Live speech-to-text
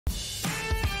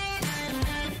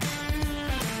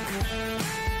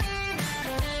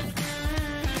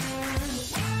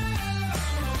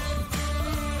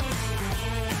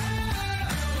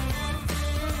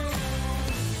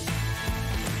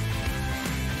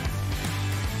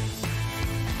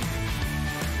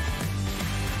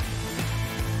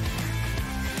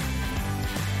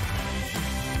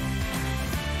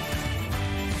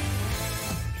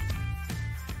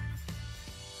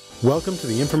Welcome to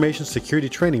the Information Security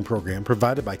Training Program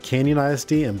provided by Canyon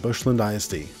ISD and Bushland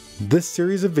ISD. This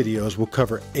series of videos will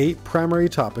cover 8 primary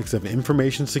topics of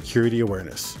information security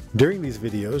awareness. During these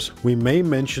videos, we may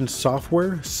mention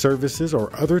software, services,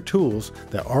 or other tools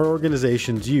that our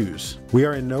organizations use. We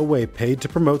are in no way paid to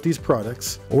promote these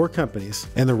products or companies,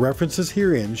 and the references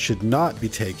herein should not be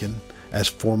taken as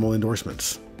formal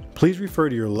endorsements. Please refer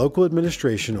to your local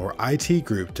administration or IT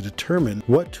group to determine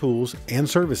what tools and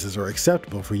services are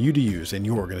acceptable for you to use in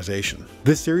your organization.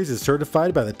 This series is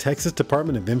certified by the Texas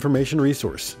Department of Information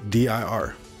Resource,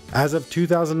 DIR. As of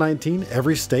 2019,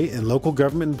 every state and local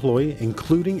government employee,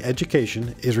 including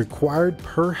education, is required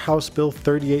per House Bill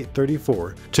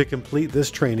 3834 to complete this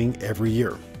training every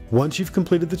year. Once you've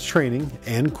completed the training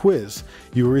and quiz,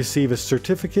 you will receive a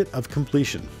certificate of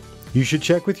completion. You should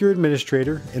check with your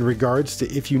administrator in regards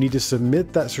to if you need to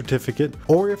submit that certificate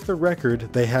or if the record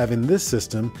they have in this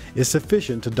system is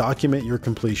sufficient to document your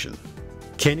completion.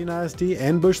 Canyon ISD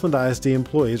and Bushland ISD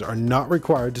employees are not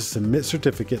required to submit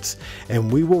certificates,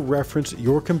 and we will reference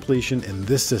your completion in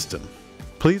this system.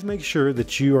 Please make sure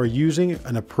that you are using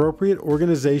an appropriate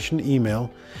organization email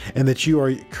and that you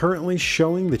are currently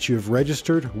showing that you have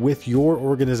registered with your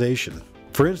organization.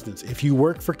 For instance, if you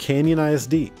work for Canyon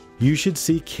ISD, you should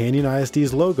see Canyon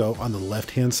ISD's logo on the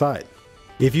left-hand side.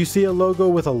 If you see a logo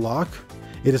with a lock,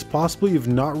 it is possible you've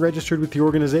not registered with the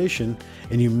organization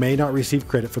and you may not receive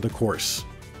credit for the course.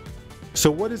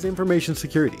 So what is information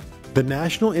security? The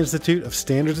National Institute of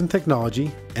Standards and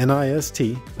Technology,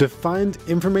 NIST, defined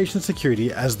information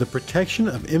security as the protection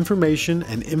of information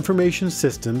and information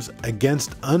systems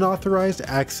against unauthorized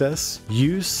access,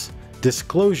 use,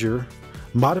 disclosure,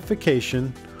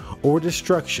 modification, or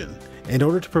destruction in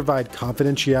order to provide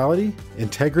confidentiality,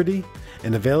 integrity,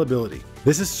 and availability.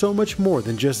 This is so much more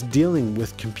than just dealing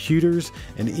with computers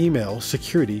and email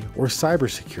security or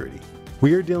cybersecurity.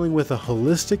 We are dealing with a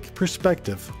holistic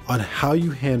perspective on how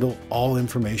you handle all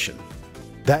information.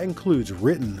 That includes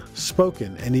written,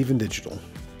 spoken, and even digital.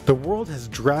 The world has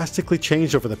drastically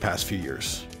changed over the past few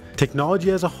years. Technology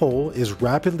as a whole is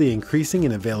rapidly increasing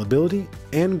in availability,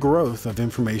 and growth of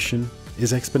information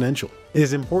is exponential. It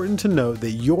is important to note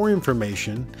that your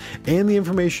information and the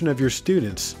information of your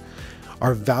students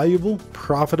are valuable,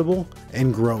 profitable,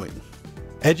 and growing.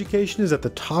 Education is at the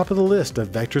top of the list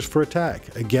of vectors for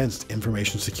attack against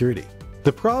information security.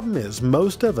 The problem is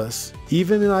most of us,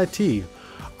 even in IT,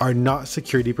 are not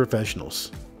security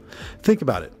professionals. Think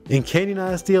about it. In Canyon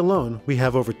ISD alone, we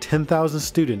have over 10,000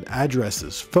 student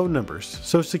addresses, phone numbers,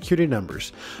 social security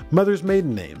numbers, mother's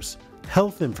maiden names,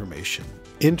 health information,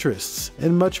 interests,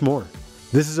 and much more.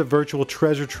 This is a virtual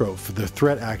treasure trove for the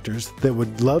threat actors that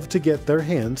would love to get their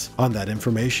hands on that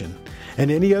information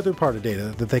and any other part of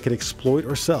data that they could exploit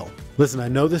or sell. Listen, I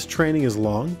know this training is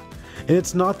long and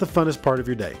it's not the funnest part of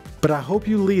your day, but I hope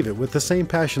you leave it with the same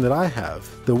passion that I have,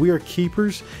 that we are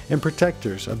keepers and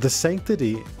protectors of the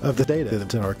sanctity of the data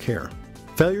that's in our care.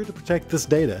 Failure to protect this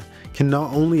data can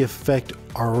not only affect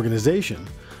our organization,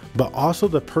 but also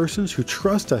the persons who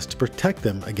trust us to protect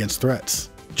them against threats.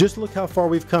 Just look how far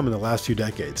we've come in the last few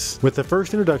decades. With the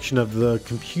first introduction of the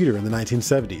computer in the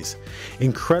 1970s,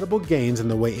 incredible gains in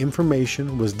the way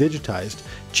information was digitized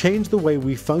changed the way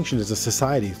we functioned as a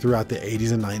society throughout the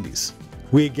 80s and 90s.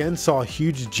 We again saw a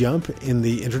huge jump in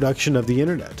the introduction of the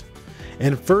internet,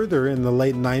 and further in the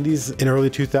late 90s and early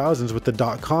 2000s with the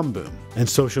dot-com boom and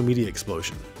social media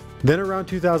explosion. Then around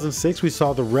 2006, we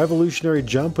saw the revolutionary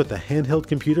jump with the handheld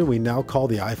computer we now call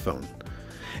the iPhone.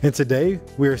 And today,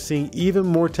 we are seeing even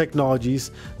more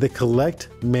technologies that collect,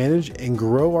 manage, and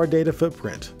grow our data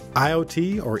footprint.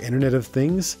 IoT, or Internet of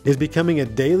Things, is becoming a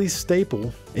daily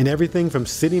staple in everything from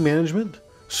city management,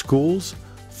 schools,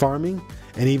 farming,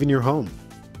 and even your home.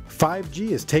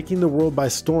 5G is taking the world by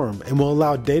storm and will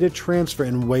allow data transfer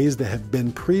in ways that have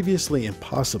been previously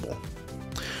impossible.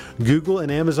 Google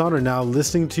and Amazon are now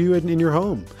listening to you in your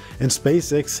home, and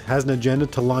SpaceX has an agenda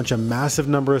to launch a massive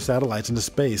number of satellites into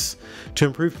space to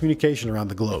improve communication around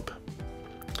the globe.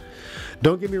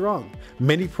 Don't get me wrong,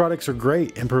 many products are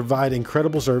great and provide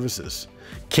incredible services.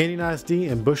 Canyon ISD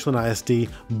and Bushland ISD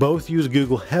both use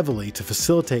Google heavily to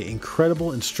facilitate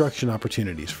incredible instruction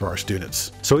opportunities for our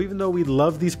students. So even though we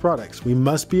love these products, we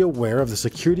must be aware of the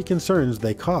security concerns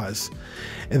they cause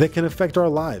and that can affect our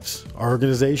lives, our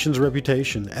organization's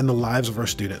reputation, and the lives of our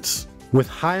students. With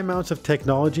high amounts of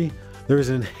technology, there is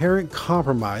an inherent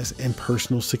compromise in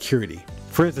personal security.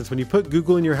 For instance, when you put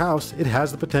Google in your house, it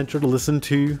has the potential to listen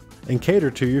to and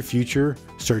cater to your future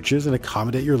searches and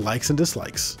accommodate your likes and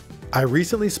dislikes. I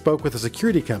recently spoke with a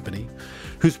security company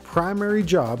whose primary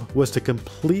job was to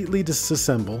completely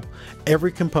disassemble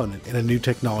every component in a new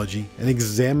technology and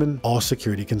examine all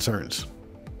security concerns.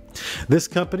 This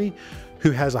company,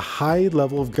 who has a high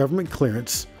level of government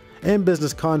clearance and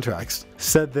business contracts,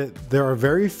 said that there are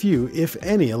very few, if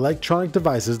any, electronic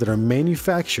devices that are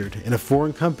manufactured in a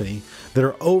foreign company that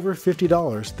are over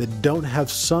 $50 that don't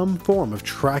have some form of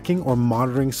tracking or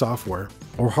monitoring software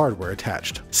or hardware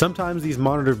attached. Sometimes these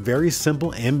monitor very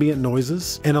simple ambient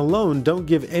noises and alone don't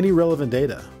give any relevant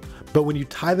data, but when you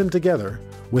tie them together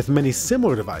with many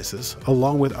similar devices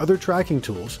along with other tracking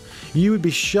tools, you would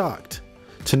be shocked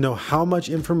to know how much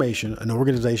information an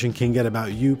organization can get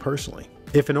about you personally.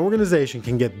 If an organization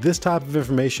can get this type of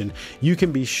information, you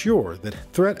can be sure that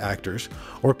threat actors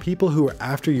or people who are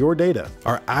after your data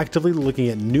are actively looking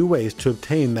at new ways to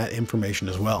obtain that information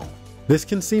as well. This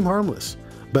can seem harmless,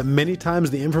 but many times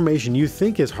the information you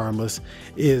think is harmless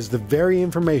is the very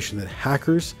information that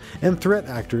hackers and threat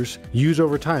actors use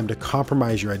over time to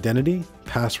compromise your identity,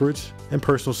 passwords, and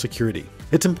personal security.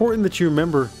 It's important that you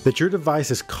remember that your device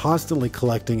is constantly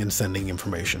collecting and sending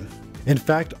information. In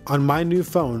fact, on my new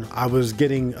phone, I was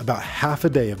getting about half a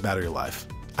day of battery life.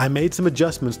 I made some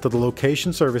adjustments to the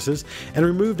location services and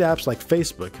removed apps like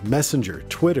Facebook, Messenger,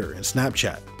 Twitter, and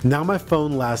Snapchat. Now my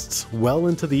phone lasts well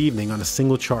into the evening on a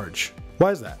single charge.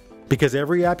 Why is that? Because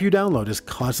every app you download is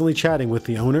constantly chatting with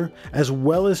the owner, as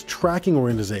well as tracking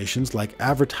organizations like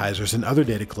advertisers and other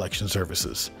data collection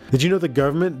services. Did you know the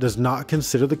government does not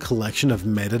consider the collection of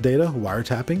metadata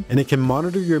wiretapping, and it can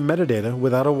monitor your metadata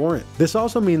without a warrant? This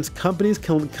also means companies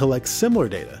can collect similar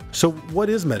data. So what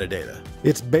is metadata?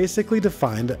 It's basically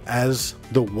defined as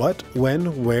the what,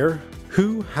 when, where,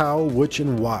 who, how, which,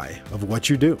 and why of what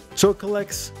you do. So it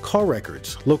collects call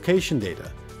records, location data,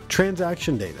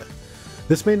 transaction data.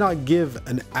 This may not give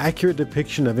an accurate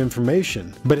depiction of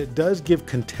information, but it does give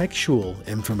contextual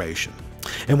information.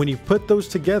 And when you put those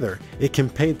together, it can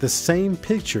paint the same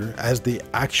picture as the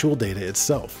actual data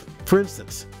itself. For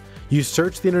instance, you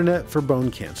search the internet for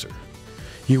bone cancer.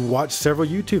 You watch several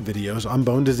YouTube videos on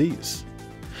bone disease.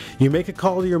 You make a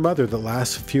call to your mother that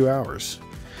lasts a few hours.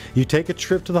 You take a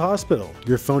trip to the hospital.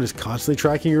 Your phone is constantly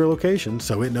tracking your location,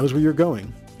 so it knows where you're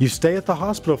going. You stay at the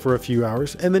hospital for a few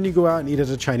hours, and then you go out and eat at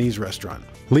a Chinese restaurant.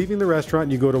 Leaving the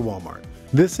restaurant, you go to Walmart.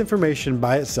 This information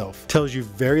by itself tells you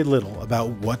very little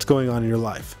about what's going on in your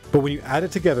life. But when you add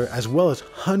it together, as well as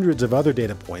hundreds of other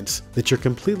data points that you're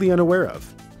completely unaware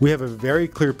of, we have a very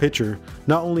clear picture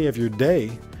not only of your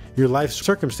day, your life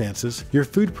circumstances, your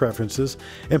food preferences,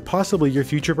 and possibly your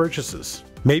future purchases.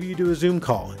 Maybe you do a Zoom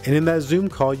call, and in that Zoom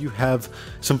call you have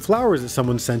some flowers that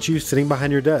someone sent you sitting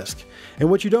behind your desk. And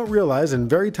what you don't realize, in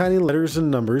very tiny letters and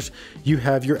numbers, you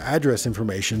have your address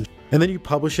information, and then you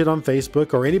publish it on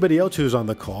Facebook, or anybody else who's on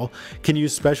the call can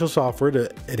use special software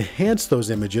to enhance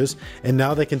those images, and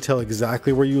now they can tell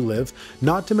exactly where you live,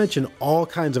 not to mention all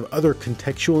kinds of other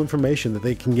contextual information that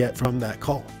they can get from that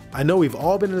call. I know we've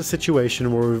all been in a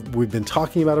situation where we've been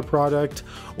talking about a product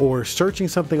or searching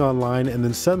something online, and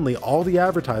then suddenly all the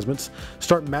advertisements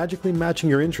start magically matching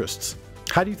your interests.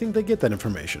 How do you think they get that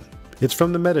information? It's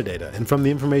from the metadata and from the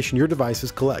information your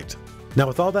devices collect. Now,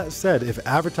 with all that said, if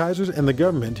advertisers and the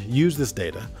government use this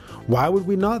data, why would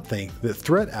we not think that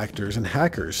threat actors and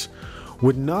hackers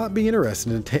would not be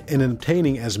interested in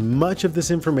obtaining as much of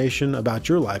this information about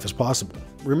your life as possible?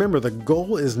 Remember, the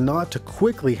goal is not to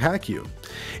quickly hack you.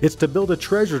 It's to build a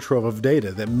treasure trove of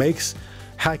data that makes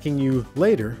hacking you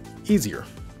later easier.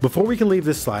 Before we can leave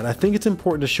this slide, I think it's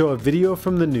important to show a video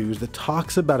from the news that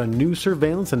talks about a new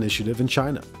surveillance initiative in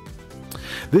China.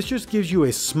 This just gives you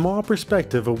a small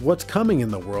perspective of what's coming in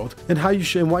the world and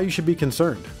why you should be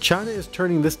concerned. China is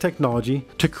turning this technology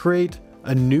to create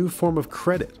a new form of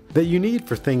credit that you need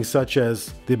for things such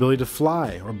as the ability to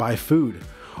fly or buy food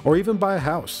or even buy a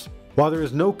house. While there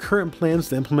is no current plans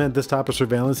to implement this type of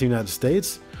surveillance in the United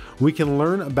States, we can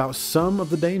learn about some of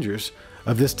the dangers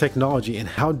of this technology and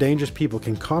how dangerous people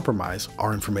can compromise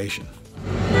our information.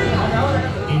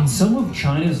 In some of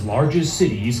China's largest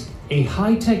cities, a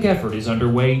high-tech effort is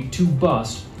underway to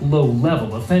bust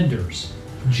low-level offenders,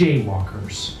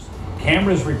 jaywalkers.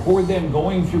 Cameras record them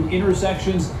going through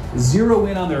intersections, zero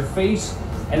in on their face,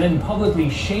 and then publicly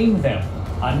shame them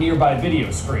on nearby video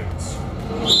screens.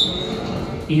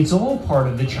 It's all part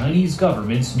of the Chinese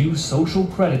government's new social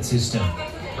credit system,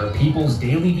 where people's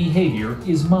daily behavior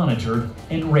is monitored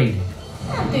and rated.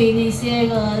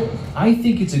 I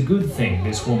think it's a good thing,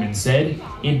 this woman said.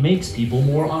 It makes people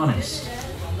more honest.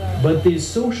 But this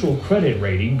social credit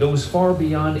rating goes far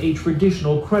beyond a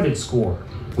traditional credit score,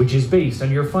 which is based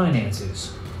on your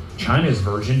finances. China's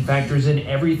version factors in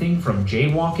everything from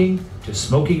jaywalking to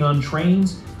smoking on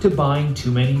trains to buying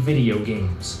too many video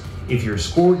games. If your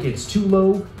score gets too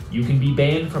low, you can be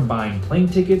banned from buying plane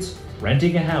tickets,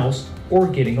 renting a house, or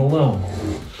getting a loan.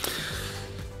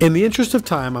 In the interest of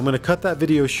time, I'm going to cut that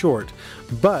video short,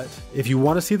 but if you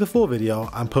want to see the full video,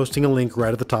 I'm posting a link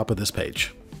right at the top of this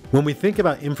page. When we think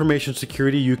about information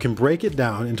security, you can break it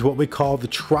down into what we call the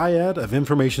triad of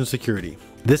information security.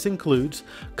 This includes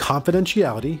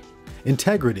confidentiality,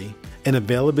 integrity, and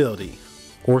availability,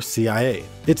 or CIA.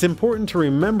 It's important to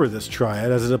remember this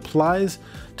triad as it applies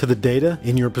to the data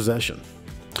in your possession.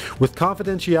 With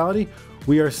confidentiality,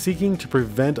 we are seeking to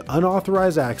prevent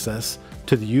unauthorized access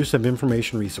to the use of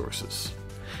information resources.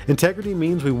 Integrity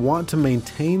means we want to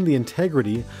maintain the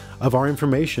integrity of our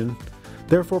information,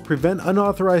 therefore prevent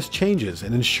unauthorized changes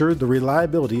and ensure the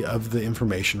reliability of the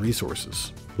information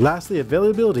resources. Lastly,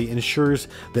 availability ensures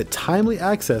that timely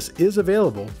access is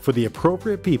available for the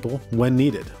appropriate people when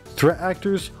needed. Threat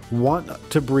actors want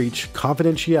to breach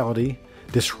confidentiality,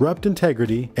 disrupt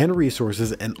integrity and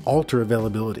resources, and alter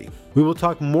availability. We will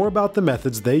talk more about the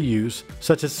methods they use,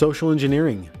 such as social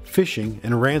engineering, phishing,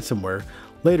 and ransomware,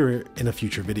 later in a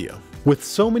future video. With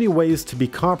so many ways to be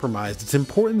compromised, it's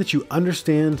important that you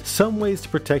understand some ways to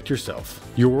protect yourself,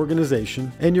 your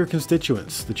organization, and your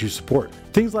constituents that you support.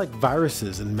 Things like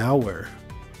viruses and malware,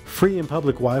 free and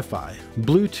public Wi-Fi,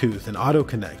 Bluetooth, and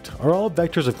AutoConnect are all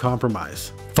vectors of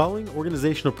compromise. Following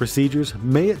organizational procedures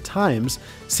may at times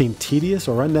seem tedious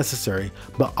or unnecessary,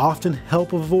 but often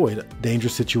help avoid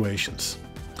dangerous situations.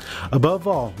 Above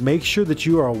all, make sure that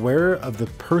you are aware of the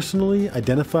personally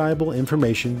identifiable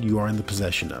information you are in the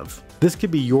possession of. This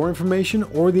could be your information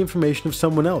or the information of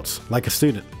someone else, like a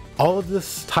student. All of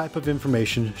this type of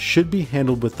information should be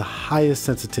handled with the highest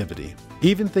sensitivity.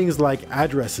 Even things like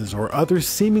addresses or other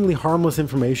seemingly harmless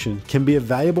information can be a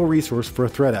valuable resource for a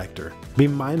threat actor. Be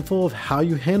mindful of how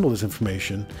you handle this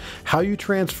information, how you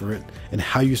transfer it, and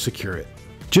how you secure it.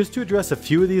 Just to address a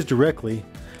few of these directly,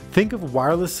 think of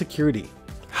wireless security.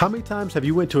 How many times have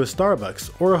you went to a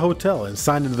Starbucks or a hotel and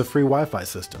signed into the free Wi-Fi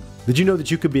system? Did you know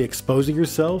that you could be exposing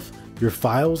yourself, your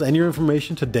files, and your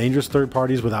information to dangerous third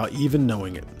parties without even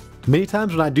knowing it? Many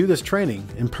times when I do this training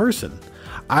in person,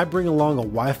 I bring along a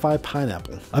Wi-Fi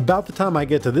pineapple. About the time I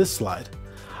get to this slide,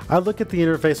 I look at the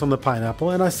interface on the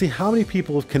pineapple and I see how many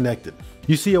people have connected.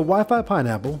 You see, a Wi-Fi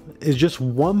pineapple is just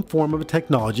one form of a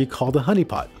technology called a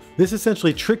honeypot. This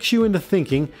essentially tricks you into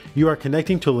thinking you are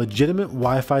connecting to a legitimate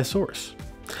Wi-Fi source.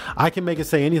 I can make it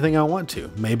say anything I want to,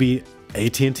 maybe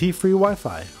AT&T free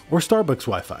Wi-Fi or Starbucks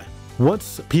Wi-Fi.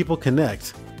 Once people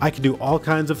connect, I can do all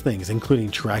kinds of things, including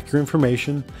track your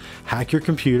information, hack your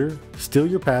computer, steal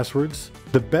your passwords.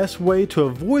 The best way to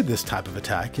avoid this type of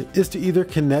attack is to either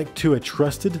connect to a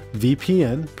trusted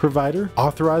VPN provider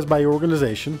authorized by your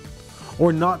organization,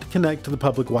 or not to connect to the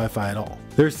public Wi-Fi at all.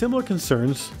 There are similar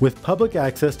concerns with public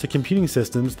access to computing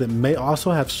systems that may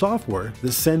also have software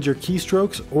that sends your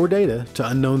keystrokes or data to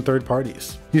unknown third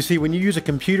parties. You see, when you use a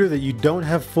computer that you don't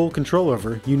have full control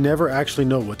over, you never actually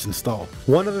know what's installed.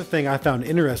 One other thing I found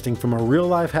interesting from a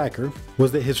real-life hacker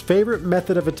was that his favorite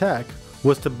method of attack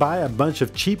was to buy a bunch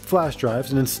of cheap flash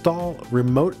drives and install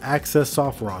remote access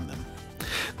software on them.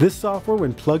 This software,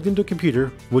 when plugged into a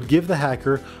computer, would give the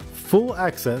hacker full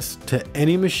access to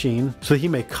any machine so he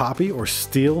may copy or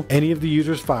steal any of the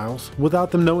user's files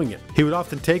without them knowing it. He would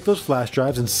often take those flash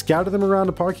drives and scatter them around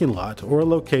a parking lot or a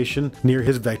location near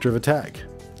his vector of attack.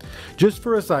 Just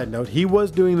for a side note, he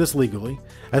was doing this legally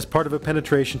as part of a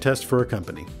penetration test for a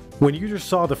company. When users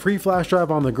saw the free flash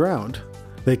drive on the ground,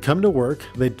 they'd come to work,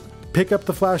 they'd pick up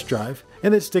the flash drive,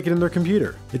 and they'd stick it in their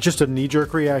computer. It's just a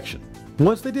knee-jerk reaction.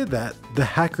 Once they did that, the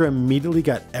hacker immediately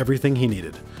got everything he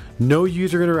needed. No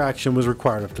user interaction was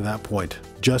required up to that point,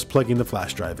 just plugging the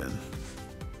flash drive in.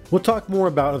 We'll talk more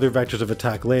about other vectors of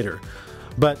attack later,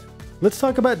 but let's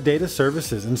talk about data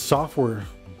services and software.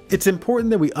 It's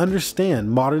important that we understand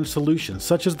modern solutions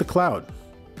such as the cloud.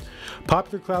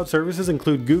 Popular cloud services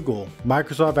include Google,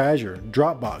 Microsoft Azure,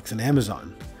 Dropbox, and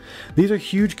Amazon. These are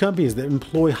huge companies that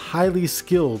employ highly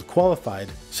skilled, qualified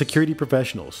security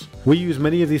professionals. We use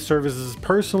many of these services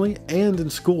personally and in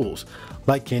schools,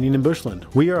 like Canyon and Bushland.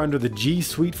 We are under the G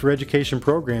Suite for Education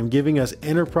program, giving us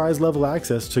enterprise-level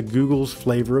access to Google's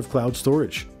flavor of cloud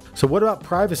storage. So what about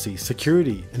privacy,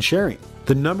 security, and sharing?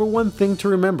 The number one thing to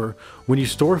remember when you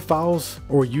store files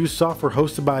or use software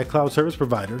hosted by a cloud service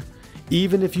provider,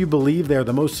 even if you believe they are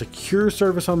the most secure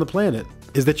service on the planet,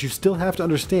 is that you still have to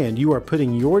understand you are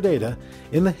putting your data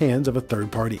in the hands of a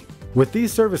third party. With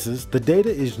these services, the data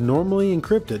is normally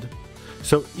encrypted,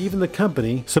 so even the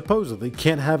company supposedly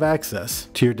can't have access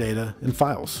to your data and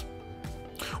files.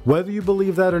 Whether you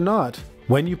believe that or not,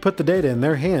 when you put the data in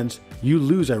their hands, you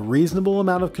lose a reasonable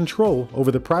amount of control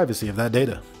over the privacy of that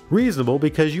data. Reasonable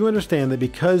because you understand that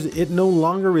because it no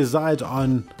longer resides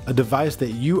on a device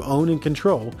that you own and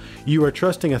control, you are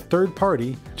trusting a third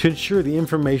party to ensure the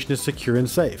information is secure and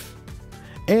safe.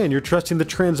 And you're trusting the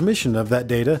transmission of that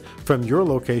data from your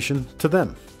location to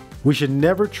them. We should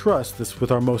never trust this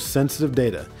with our most sensitive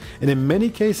data, and in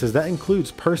many cases that includes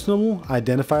personal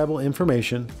identifiable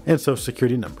information and social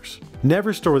security numbers.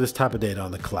 Never store this type of data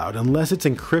on the cloud unless it's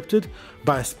encrypted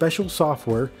by a special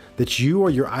software that you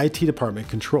or your IT department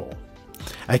control.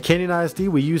 At Canyon ISD,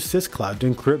 we use SysCloud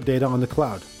to encrypt data on the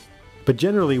cloud, but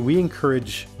generally we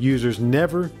encourage users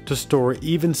never to store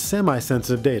even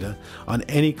semi-sensitive data on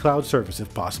any cloud service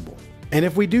if possible. And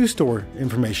if we do store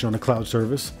information on a cloud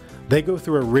service, they go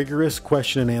through a rigorous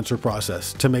question and answer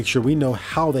process to make sure we know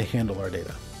how they handle our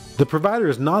data. The provider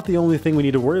is not the only thing we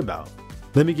need to worry about.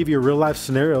 Let me give you a real life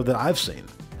scenario that I've seen.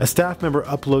 A staff member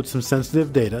uploads some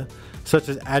sensitive data, such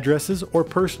as addresses or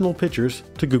personal pictures,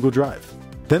 to Google Drive.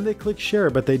 Then they click share,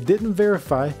 but they didn't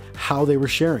verify how they were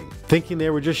sharing. Thinking they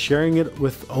were just sharing it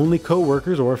with only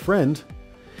coworkers or a friend,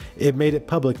 it made it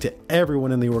public to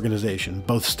everyone in the organization,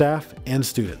 both staff and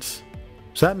students.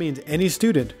 So that means any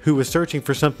student who was searching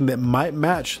for something that might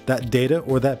match that data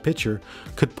or that picture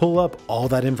could pull up all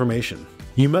that information.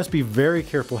 You must be very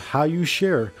careful how you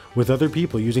share with other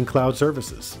people using cloud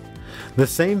services. The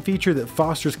same feature that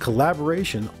fosters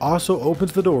collaboration also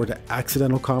opens the door to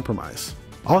accidental compromise.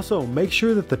 Also, make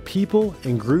sure that the people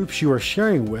and groups you are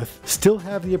sharing with still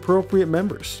have the appropriate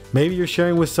members. Maybe you're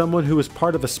sharing with someone who is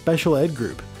part of a special ed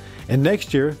group, and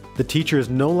next year, the teacher is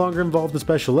no longer involved in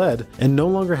special ed and no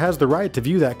longer has the right to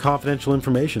view that confidential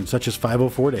information, such as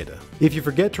 504 data. If you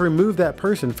forget to remove that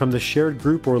person from the shared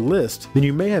group or list, then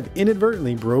you may have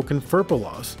inadvertently broken FERPA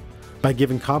laws by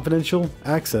giving confidential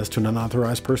access to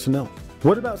unauthorized personnel.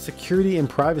 What about security and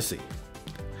privacy?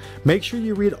 Make sure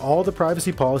you read all the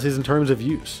privacy policies and terms of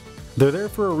use. They're there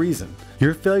for a reason.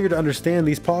 Your failure to understand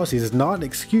these policies is not an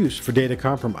excuse for data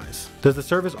compromise. Does the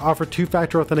service offer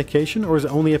two-factor authentication, or is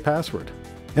it only a password?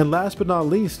 And last but not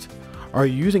least, are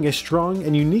you using a strong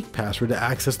and unique password to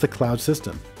access the cloud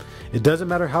system? It doesn't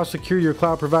matter how secure your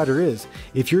cloud provider is.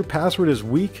 If your password is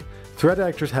weak, threat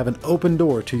actors have an open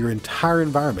door to your entire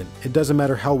environment. It doesn't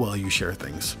matter how well you share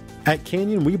things. At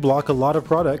Canyon, we block a lot of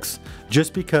products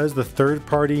just because the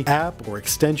third-party app or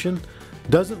extension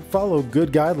doesn't follow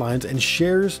good guidelines and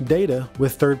shares data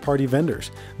with third-party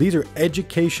vendors. These are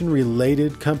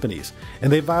education-related companies,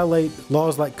 and they violate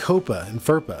laws like COPA and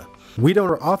FERPA. We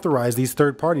don't authorize these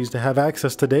third parties to have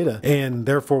access to data, and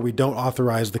therefore we don't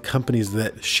authorize the companies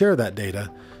that share that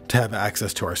data to have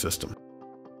access to our system.